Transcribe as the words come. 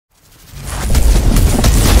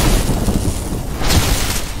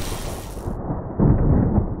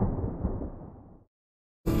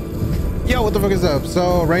what the fuck is up?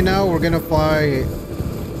 So right now we're gonna fight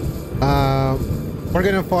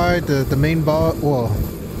the main boss. Well,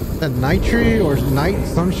 the night tree or night,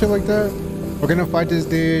 some shit like that. We're gonna fight this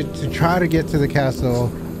dude to try to get to the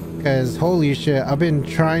castle, because holy shit, I've been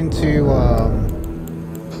trying to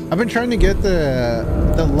get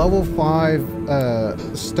the level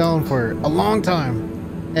 5 stone for a long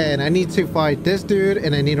time, and I need to fight this dude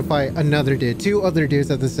and I need to fight another dude, 2 other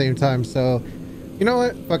dudes at the same time. So you know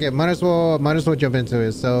what, fuck it, might as well jump into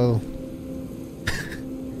it. So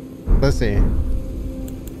let's see.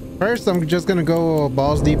 First, I'm just gonna go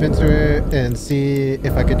balls deep into it and see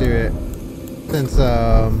if I could do it. Since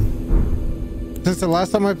the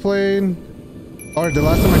last time I played, or the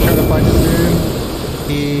last time I tried to fight this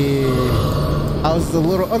dude, I was a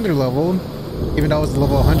little under leveled, even though I was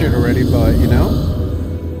level 100 already. But you know,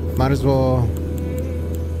 might as well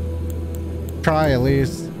try at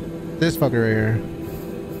least this fucker right here.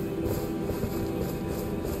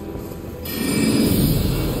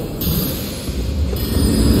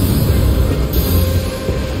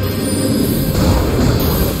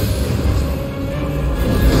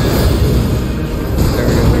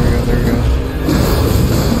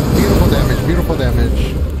 Beautiful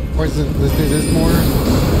damage. Or is it, let's do this more.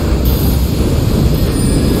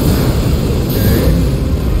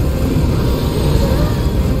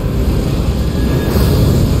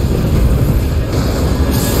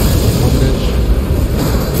 Okay.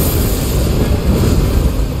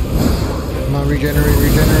 Come on, regenerate.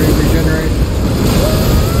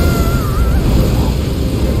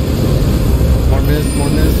 More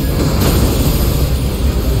miss.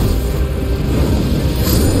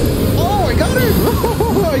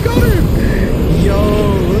 I got him! Yo,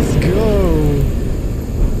 let's go!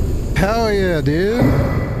 Hell yeah, dude!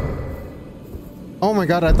 Oh my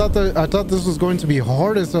god, I thought this was going to be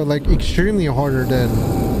harder, so like extremely harder than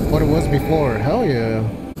what it was before. Hell yeah!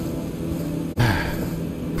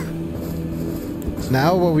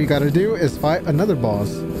 Now what we gotta do is fight another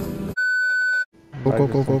boss.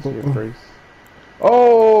 Go.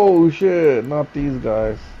 Oh shit! Not these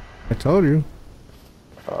guys. I told you.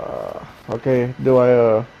 Okay,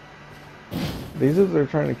 these dudes are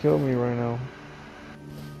trying to kill me right now.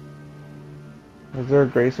 Is there a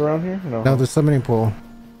grace around here? No, there's summoning pool.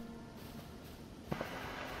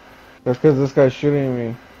 That's because this guy's shooting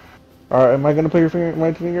me. Alright, am I gonna put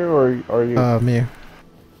my finger, or are you? Me.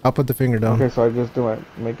 I'll put the finger down. Okay, so I just do my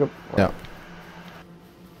makeup? Yeah.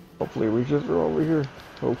 Hopefully it reaches her over here.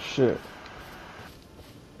 Oh shit.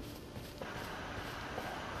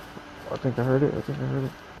 I think I heard it.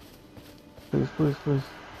 Please.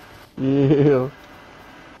 Yeah.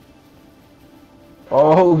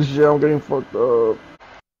 Oh shit, I'm getting fucked up.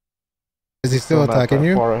 Is he still attacking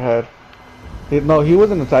you? Far ahead. No, he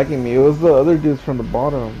wasn't attacking me. It was the other dudes from the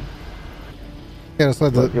bottom. Yeah, that's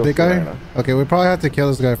what the big guy? Right, okay, we probably have to kill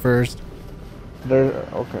this guy first.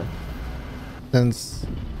 Okay. Since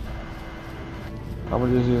I'm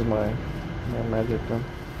gonna just use my magic then.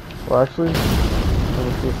 Well, actually, let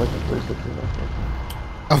me see if I can 360 that.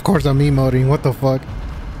 Of course I'm emoting, what the fuck?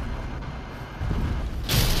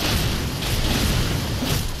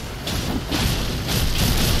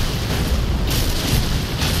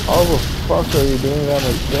 How the fuck are you doing that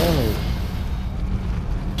much damage?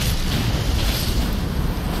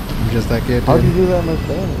 I'm just that kid. How'd you do that much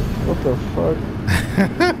damage? What the fuck?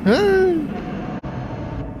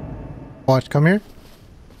 Watch, come here.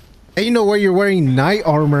 Hey, you know where you're wearing knight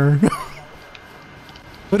armor.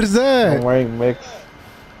 What is that? I'm wearing mix.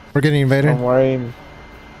 We're getting invaded. I'm wearing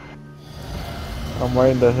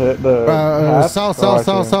the hat. South.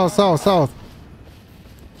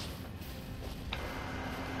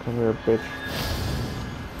 Come here, bitch.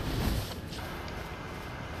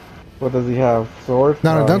 What does he have? Sword?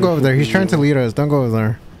 No, don't go over there. He's trying to lead us. Don't go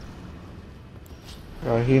over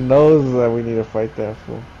there. He knows that we need to fight that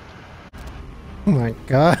fool. Oh my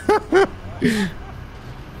god.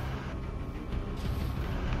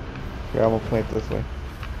 Yeah, I'm gonna point this way.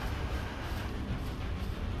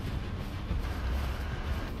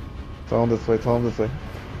 Tell him this way.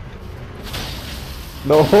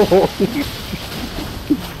 No!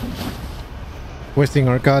 Wasting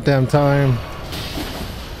our goddamn time.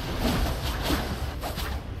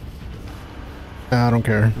 Nah, I don't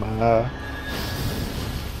care.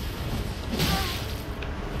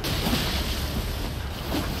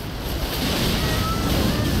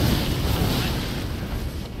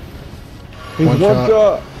 He's one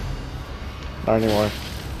shot. Not anymore.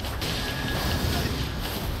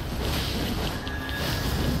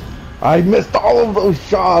 I missed all of those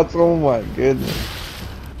shots. Oh my goodness.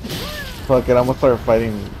 Fuck it, I'm gonna start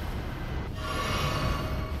fighting.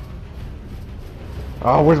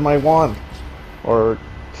 Oh, where's my wand? Or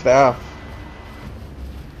staff?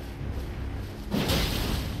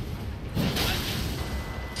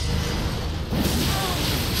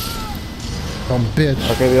 Dumb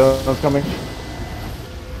bitch. Okay, the other one's coming.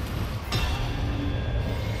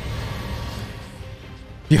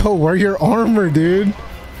 Yo, wear your armor, dude.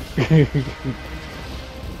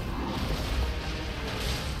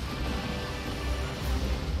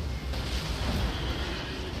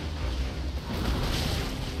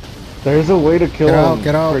 There's a way to kill him.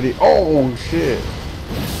 Get out. Pretty. Oh shit!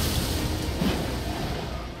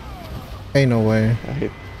 Ain't no way. I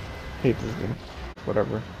hate this game.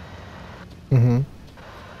 Whatever. Mm-hmm.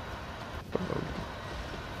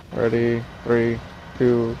 Ready? 3,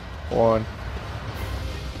 2, 1.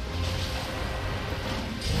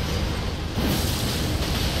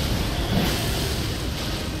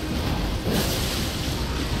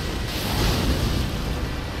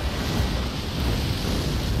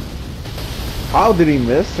 How did he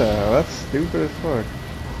miss that? That's stupid as fuck.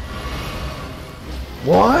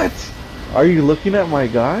 What? Are you looking at my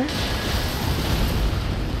guy?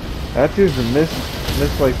 That dude's missed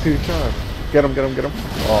like 2 shots. Get him, get him, get him.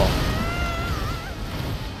 Oh.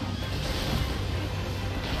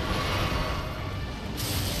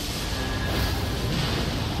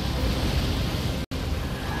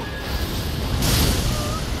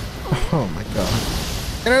 Oh my god.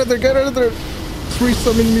 Get out of there, get out of there. Free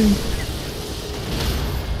summon me.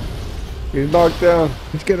 He's knocked down.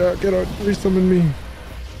 Let's get out, free summon me.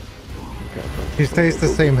 Okay, He stays the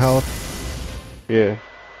same health. yeah.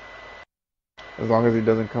 As long as he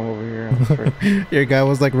doesn't come over here, I'm straight. Your guy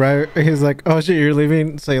was like, right, he's like, oh shit, you're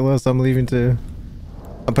leaving? Say less, I'm leaving too.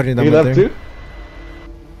 I'm putting them He left there. too?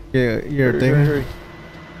 Yeah, you're Hurry, hurry, hurry.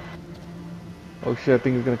 Oh shit, I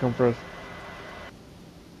think he's gonna come for us.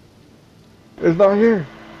 It's not here.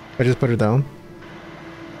 I just put it down.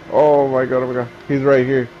 Oh my god, oh my god. He's right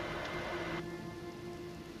here.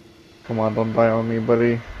 Come on, don't die on me,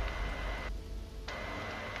 buddy.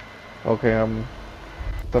 Okay, I'm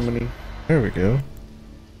summoning. There we go.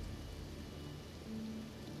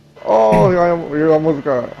 Oh, you almost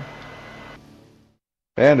got.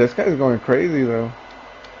 Man, this guy's going crazy though.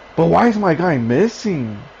 But why is my guy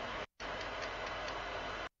missing?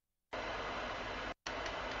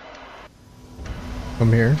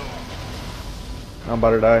 I'm here. I'm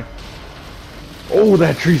about to die. Oh,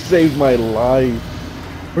 that tree saved my life.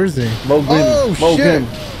 Where's he? Smoke him. Oh, Smoke shit. him.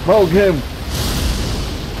 Smoke him.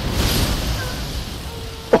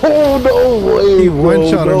 Oh, no way. He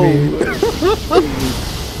one-shotted me.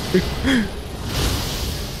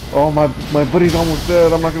 Oh, my buddy's almost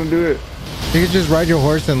dead. I'm not going to do it. You could just ride your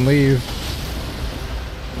horse and leave.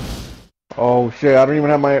 Oh, shit. I don't even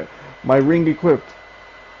have my ring equipped.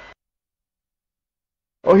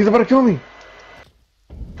 Oh, he's about to kill me.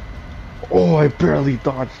 Oh, I barely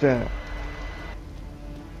dodged that.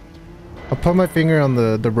 I'll put my finger on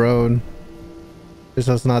the road. Just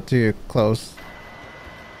so it's not too close.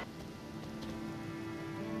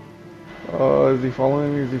 Is he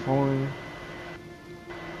following me? Is he following me?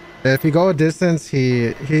 If you go a distance,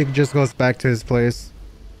 he just goes back to his place.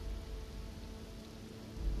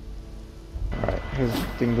 Alright, his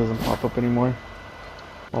thing doesn't pop up anymore.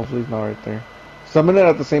 Hopefully he's not right there. Summon it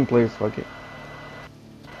at the same place, fuck it.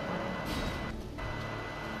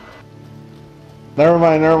 Never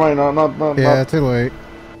mind, not. Yeah, too late.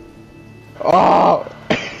 Oh!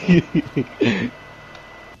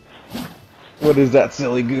 What is that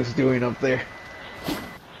silly goose doing up there?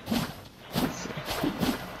 Let's see.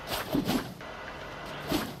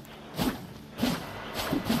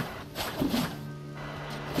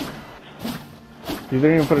 You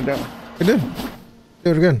didn't even put it down. I did.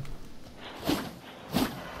 Do it again.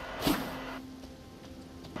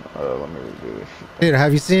 Let me redo this shit. Dude,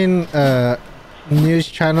 have you seen news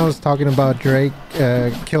channels talking about Drake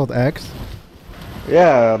killed X?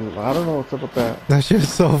 Yeah, I don't know what's up with that. That shit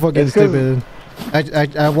is so fucking stupid.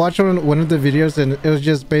 I watched one of the videos and it was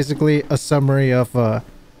just basically a summary of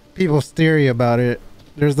people's theory about it.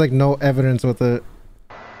 There's like no evidence with it.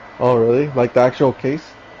 Oh really? Like the actual case?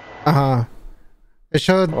 Uh-huh. It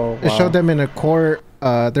showed it showed them in a court.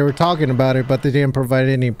 They were talking about it, but they didn't provide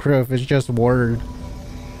any proof. It's just word.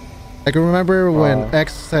 Like remember when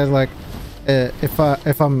X said like, if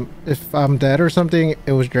I'm dead or something,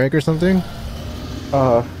 it was Drake or something.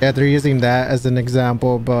 Yeah, they're using that as an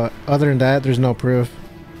example, but other than that, there's no proof.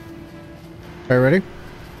 Are you ready?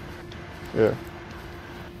 Yeah.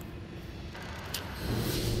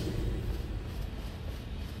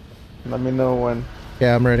 Let me know when.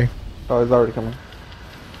 Yeah, I'm ready. Oh, it's already coming.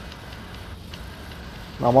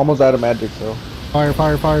 I'm almost out of magic, so. Fire,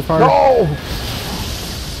 fire, fire, fire. No!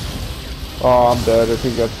 Oh, I'm dead if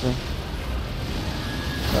he gets me.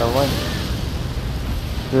 Never mind.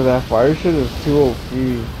 Dude, that fire shit is too OP.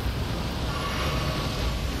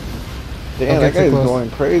 Damn, that guy's going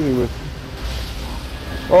crazy with...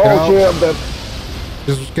 Oh shit, I'm dead.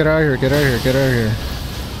 Just get out of here, get out of here, get out of here.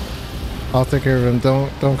 I'll take care of him.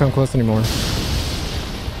 Don't come close anymore.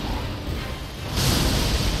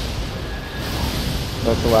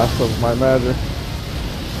 That's the last of my magic.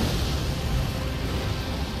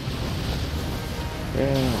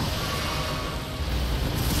 Damn.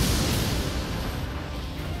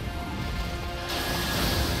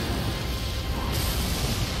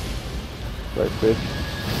 Right, bitch.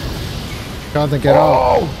 Jonathan, get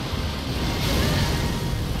out.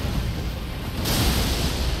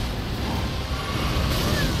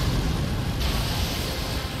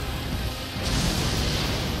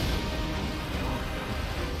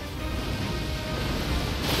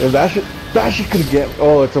 If that shit could get.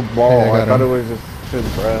 Oh, it's a ball. Hey, I thought it was just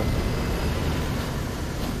his breath.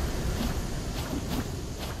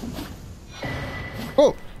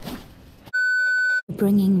 Oh.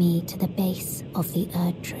 Bringing me to the base of the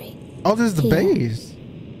Erd tree. Oh, this is the base.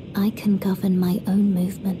 I can govern my own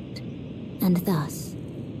movement, and thus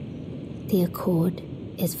the accord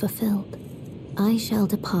is fulfilled. I shall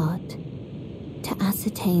depart to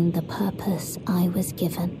ascertain the purpose I was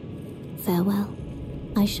given. Farewell.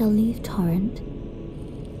 I shall leave Torrent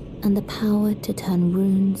and the power to turn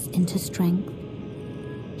runes into strength.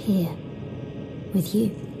 Here, with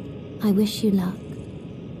you, I wish you luck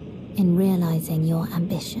in realizing your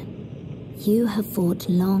ambition. You have fought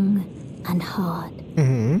long and hard.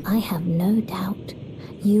 I have no doubt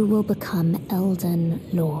you will become Elden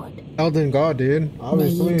Lord. Elden God, dude.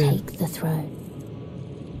 Obviously. May you take the throne.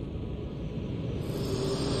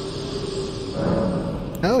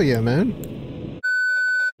 Hell yeah, man.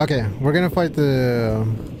 Okay, we're gonna fight the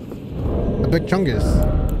big chungus.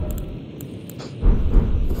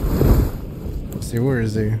 Let's see, where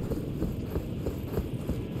is he?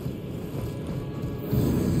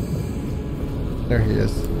 There he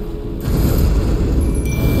is.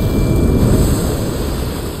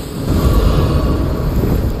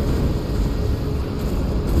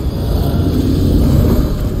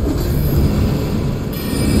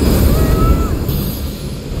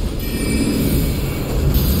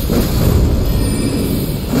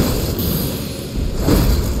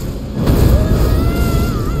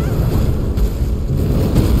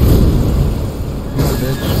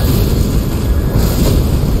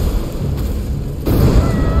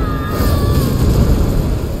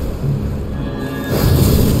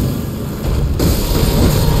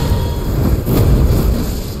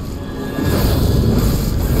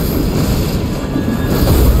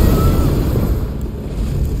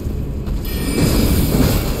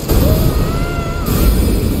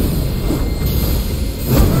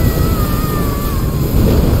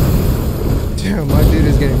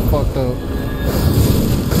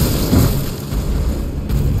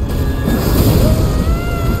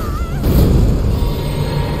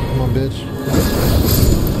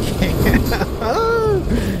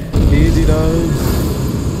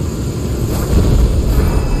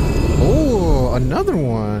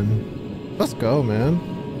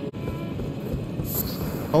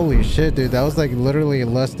 Holy shit, dude. That was like literally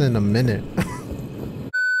less than a minute.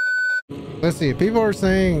 Let's see. People are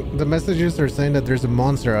saying, the messages are saying that there's a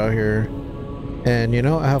monster out here. And you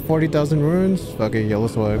know, I have 40,000 runes. Fuck it, yellow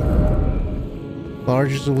swag.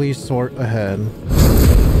 Largely sort ahead.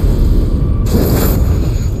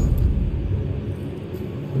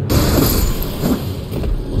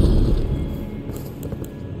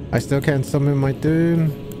 I still can't summon my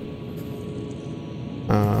dude.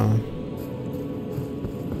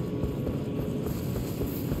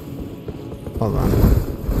 Hold on.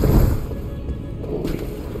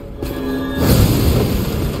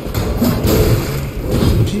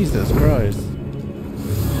 Jesus Christ.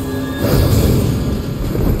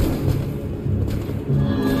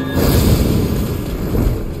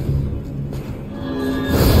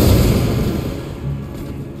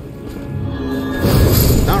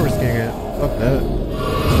 Not risking it. Fuck that.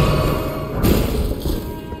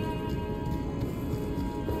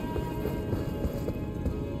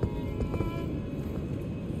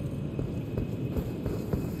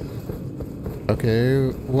 Okay,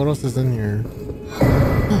 what else is in here?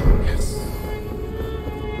 Yes.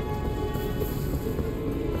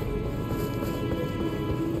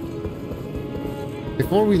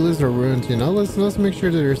 Before we lose our runes, you know, let's make sure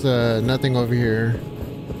that there's nothing over here.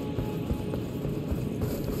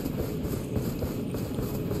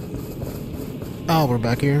 Oh, we're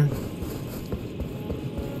back here.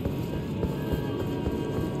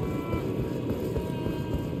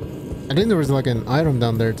 I think there was like an item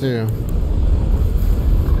down there too.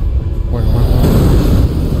 Wait.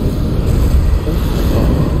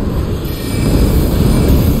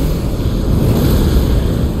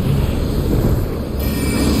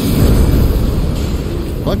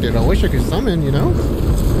 Fuck, dude, I wish I could summon, you know?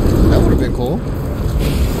 That would have been cool.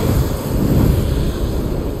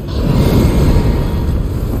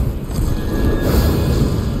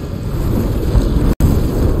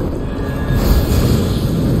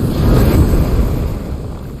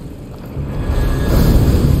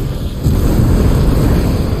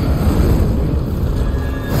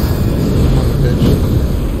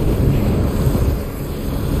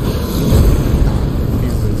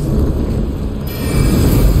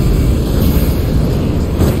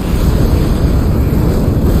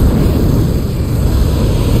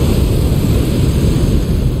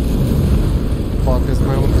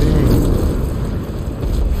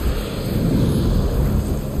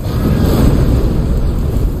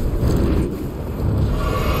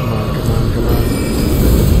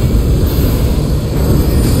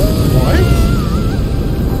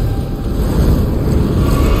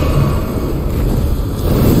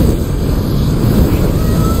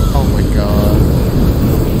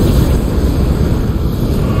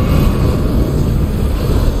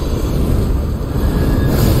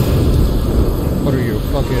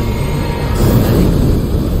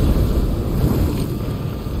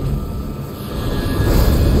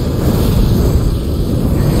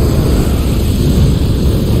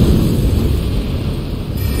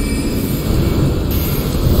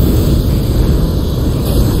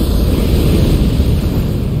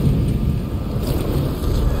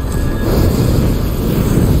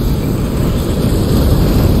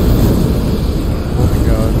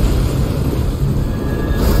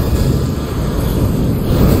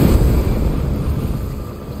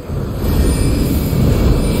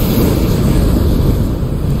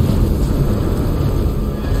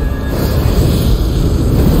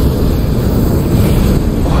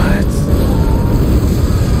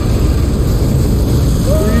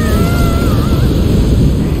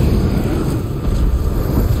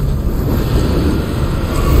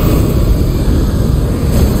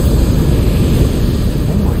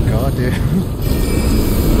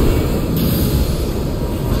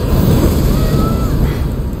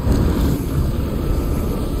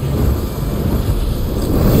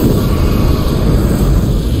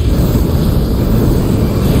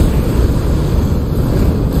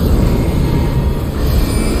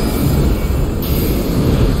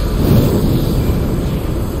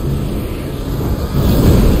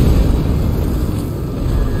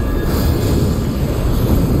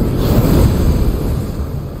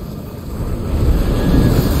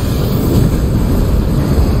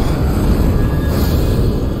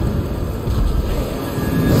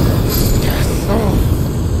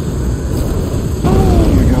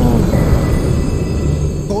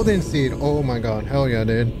 Golden seed. Oh my god. Hell yeah,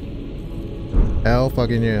 dude. Hell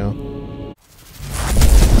fucking yeah.